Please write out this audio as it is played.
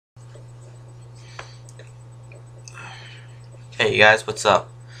Hey guys, what's up?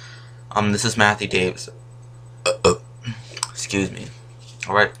 This is Matthew Davis. Excuse me.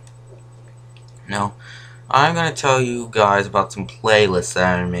 Alright. Now, I'm gonna tell you guys about some playlists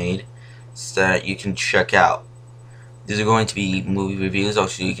that I made so that you can check out. These are going to be movie reviews,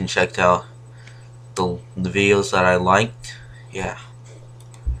 also you can check out the videos that I liked. Yeah.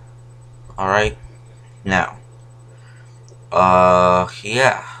 Alright. Now.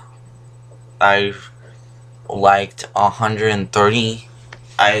 Yeah. I've liked 130.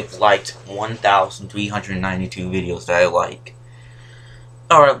 I've liked 1,392 videos that I like.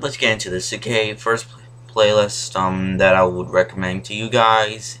 Alright, let's get into this, okay? First playlist that I would recommend to you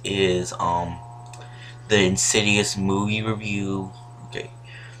guys is the Insidious movie review. Okay.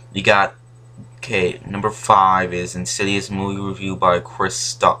 You got number 5 is Insidious movie review by Chris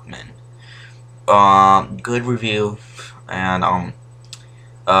Stuckman. Good review, and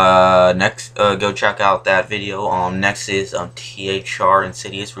next, go check out that video. Next is THR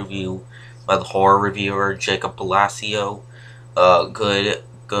Insidious review by the horror reviewer Jacob Palacio. Good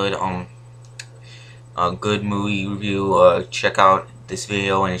movie review. Check out this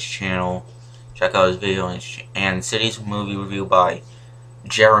video on his channel. Check out his video and Insidious movie review by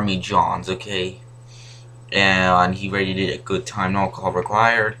Jeremy Johns. Okay, and he rated it a good time, no alcohol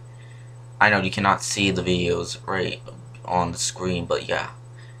required. I know you cannot see the videos right on the screen, but yeah.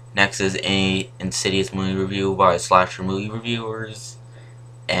 Next is a Insidious movie review by Slasher Movie Reviewers,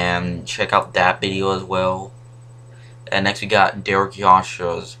 and check out that video as well. And next we got Derek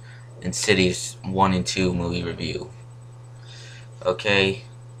Yasha's Insidious 1 and 2 movie review. Okay.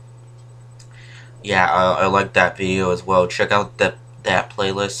 Yeah, I like that video as well. Check out that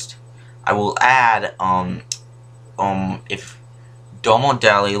playlist. I will add if Domo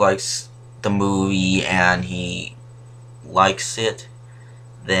Dali likes the movie and he likes it,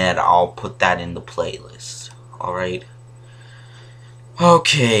 then I'll put that in the playlist. Alright.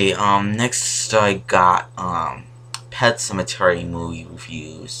 Okay, next I got Pet Sematary movie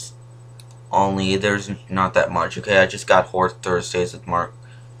reviews. Only there's not that much, okay? I just got Horror Thursdays with Mark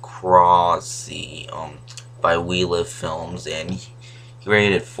Crosby by We Live Films, and he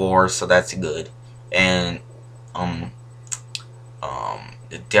rated it 4, so that's good. And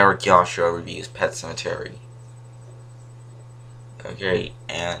Derek Yasha reviews Pet Sematary. Okay,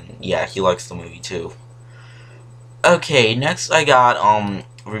 and yeah, he likes the movie too. Okay, next I got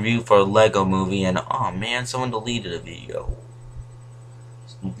review for Lego Movie, and oh man, someone deleted a video.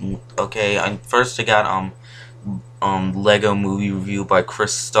 Okay, first I got Lego Movie review by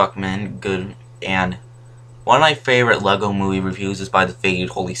Chris Stuckman, good, and one of my favorite Lego Movie reviews is by the Faded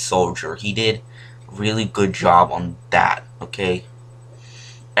Holy Soldier. He did a really good job on that, okay?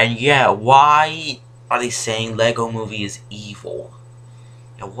 And yeah, why are they saying Lego Movie is evil?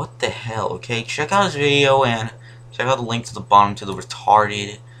 Yeah, what the hell, okay? Check out his video and check out the link to the bottom to the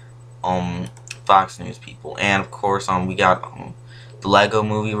retarded Fox News people. And of course, we got the Lego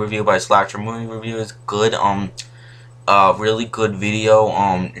Movie review by Slasher Movie Reviewers. Good, really good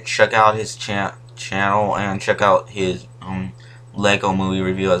video. Check out his channel and check out his Lego Movie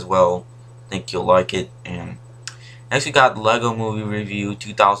review as well. Think you'll like it. And next we got Lego Movie Review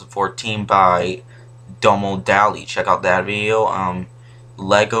 2014 by Domo Dali. Check out that video.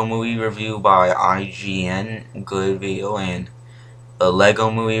 Lego Movie Review by IGN. Good video. And a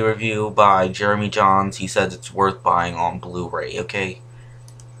Lego Movie Review by Jeremy Johns. He says it's worth buying on Blu-ray. Okay.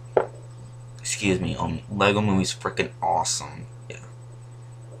 Excuse me. Lego Movie's freaking awesome. Yeah.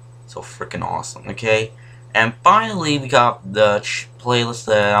 So freaking awesome. Okay. And finally, we got the playlist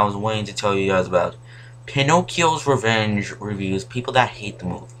that I was waiting to tell you guys about. Pinocchio's Revenge reviews. People that hate the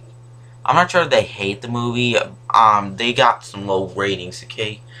movie. I'm not sure if they hate the movie. They got some low ratings,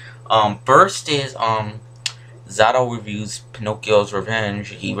 okay? First is, Zato reviews Pinocchio's Revenge.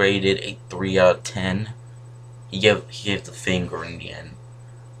 He rated a 3 out of 10. He gave the finger in the end.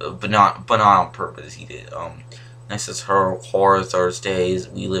 But not on purpose, he did. Next is Horror Thursdays,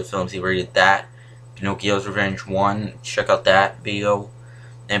 We Live Films. He rated that. Pinocchio's Revenge 1. Check out that video.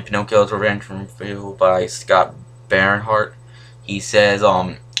 And Pinocchio's Revenge review by Scott Barnhart. He says,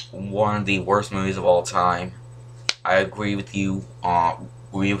 one of the worst movies of all time. I agree with you.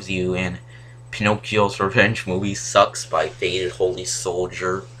 And Pinocchio's Revenge movie sucks by Faded Holy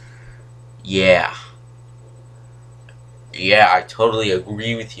Soldier. Yeah. Yeah, I totally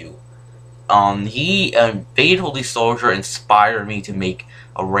agree with you. Faded Holy Soldier inspired me to make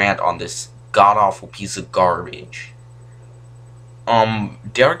a rant on this god-awful piece of garbage.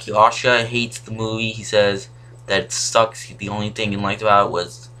 Derek Yasha hates the movie. He says that it sucks. The only thing he liked about it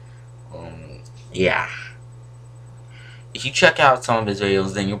was, yeah. If you check out some of his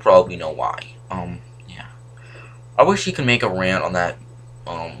videos, then you'll probably know why. Yeah. I wish he could make a rant on that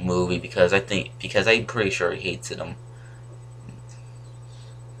movie because I'm pretty sure he hates it.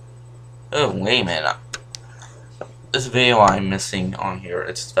 Oh wait a minute, this video I'm missing on here.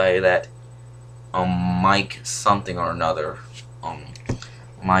 It's that Mike something or another.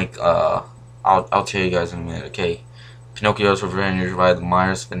 Mike I'll tell you guys in a minute. Okay, Pinocchio's Revenge by the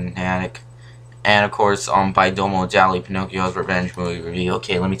Myers Fanatic, and of course by Domo Dali, Pinocchio's Revenge movie review.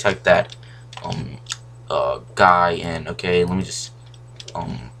 Okay, let me type that guy in. Okay, let me just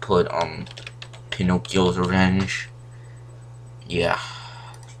put Pinocchio's Revenge. Yeah,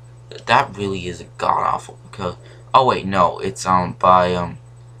 that really is a god awful. Because oh wait, no, it's by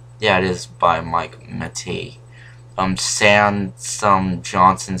yeah, it is by Mike Matei. Sam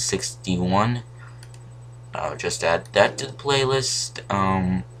Johnson 61. Just add that to the playlist.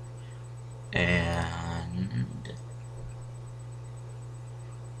 And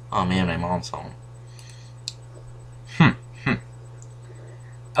oh man, my mom's home.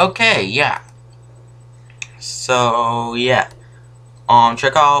 Okay, yeah. So yeah.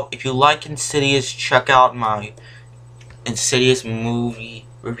 Check out, if you like Insidious, check out my Insidious movie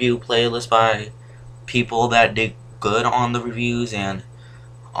review playlist by people that did good on the reviews, and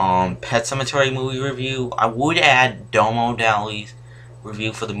Pet Sematary movie review. I would add Domo Dali's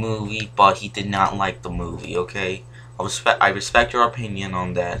review for the movie, but he did not like the movie. Okay, I respect your opinion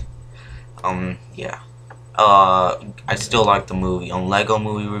on that. Yeah. I still like the movie. Lego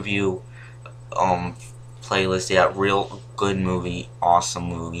movie review playlist. Yeah, real good movie, awesome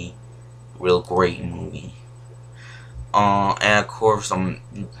movie, real great movie. And of course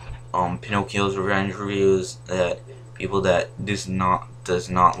Pinocchio's Revenge reviews that people that does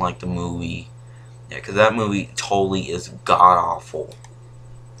not like the movie. Yeah, because that movie totally is god awful.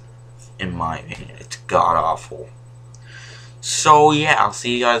 In my opinion, it's god awful. So yeah, I'll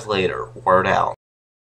see you guys later. Word out.